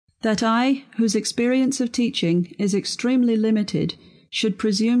That I, whose experience of teaching is extremely limited, should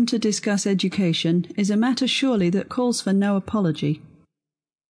presume to discuss education is a matter surely that calls for no apology.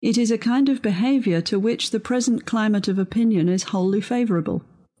 It is a kind of behaviour to which the present climate of opinion is wholly favourable.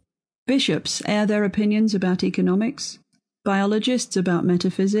 Bishops air their opinions about economics, biologists about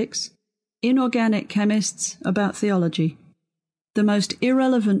metaphysics, inorganic chemists about theology. The most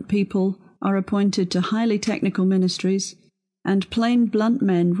irrelevant people are appointed to highly technical ministries, and plain blunt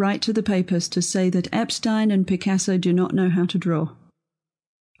men write to the papers to say that Epstein and Picasso do not know how to draw.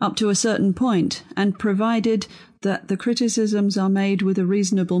 Up to a certain point, and provided that the criticisms are made with a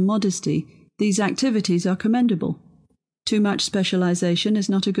reasonable modesty, these activities are commendable. Too much specialization is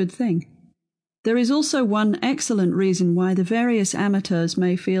not a good thing. There is also one excellent reason why the various amateurs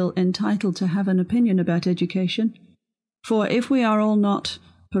may feel entitled to have an opinion about education. For if we are all not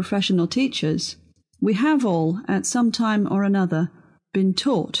professional teachers, we have all, at some time or another, been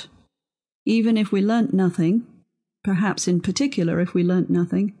taught. Even if we learnt nothing, perhaps in particular if we learnt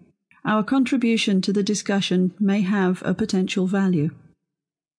nothing, our contribution to the discussion may have a potential value.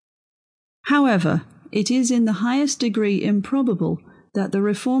 However, it is in the highest degree improbable that the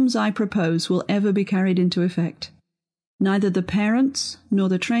reforms I propose will ever be carried into effect. Neither the parents, nor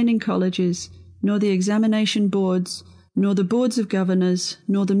the training colleges, nor the examination boards, nor the boards of governors,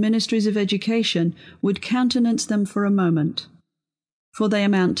 nor the ministries of education would countenance them for a moment. For they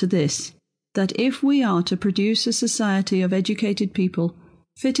amount to this, that if we are to produce a society of educated people,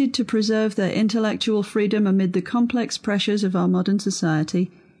 fitted to preserve their intellectual freedom amid the complex pressures of our modern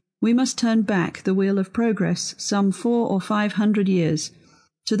society, we must turn back the wheel of progress some 400 or 500 years,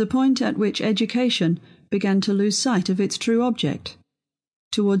 to the point at which education began to lose sight of its true object,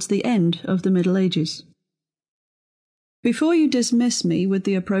 towards the end of the Middle Ages. Before you dismiss me with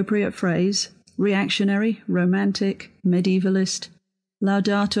the appropriate phrase, reactionary, romantic, medievalist,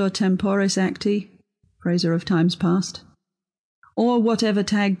 laudator temporis acti, praiser of times past, or whatever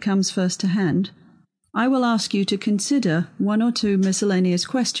tag comes first to hand, I will ask you to consider one or two miscellaneous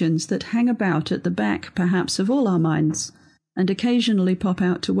questions that hang about at the back perhaps of all our minds, and occasionally pop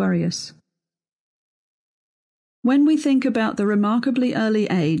out to worry us. When we think about the remarkably early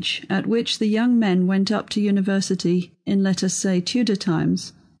age at which the young men went up to university in, let us say, Tudor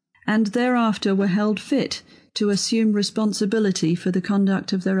times, and thereafter were held fit to assume responsibility for the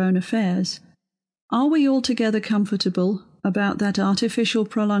conduct of their own affairs, are we altogether comfortable about that artificial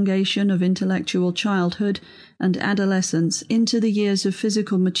prolongation of intellectual childhood and adolescence into the years of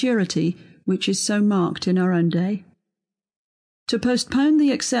physical maturity which is so marked in our own day? To postpone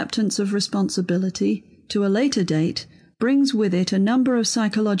the acceptance of responsibility to a later date brings with it a number of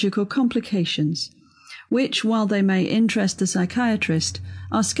psychological complications, which, while they may interest the psychiatrist,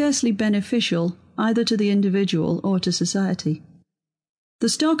 are scarcely beneficial either to the individual or to society. The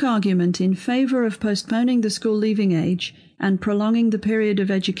stock argument in favour of postponing the school-leaving age and prolonging the period of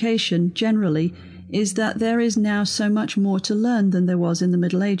education generally is that there is now so much more to learn than there was in the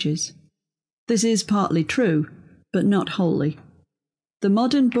Middle Ages. This is partly true, but not wholly. The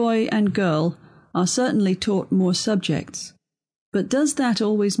modern boy and girl are certainly taught more subjects, but does that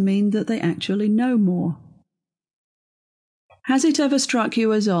always mean that they actually know more? Has it ever struck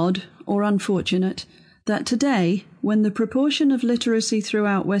you as odd or unfortunate that today, when the proportion of literacy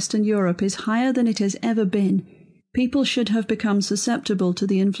throughout Western Europe is higher than it has ever been, people should have become susceptible to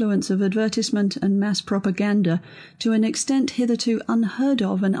the influence of advertisement and mass propaganda to an extent hitherto unheard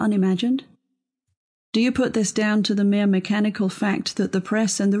of and unimagined? Do you put this down to the mere mechanical fact that the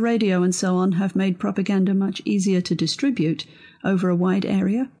press and the radio and so on have made propaganda much easier to distribute over a wide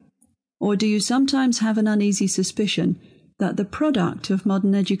area? Or do you sometimes have an uneasy suspicion that the product of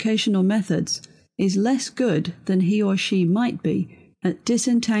modern educational methods is less good than he or she might be at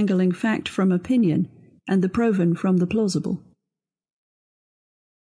disentangling fact from opinion and the proven from the plausible?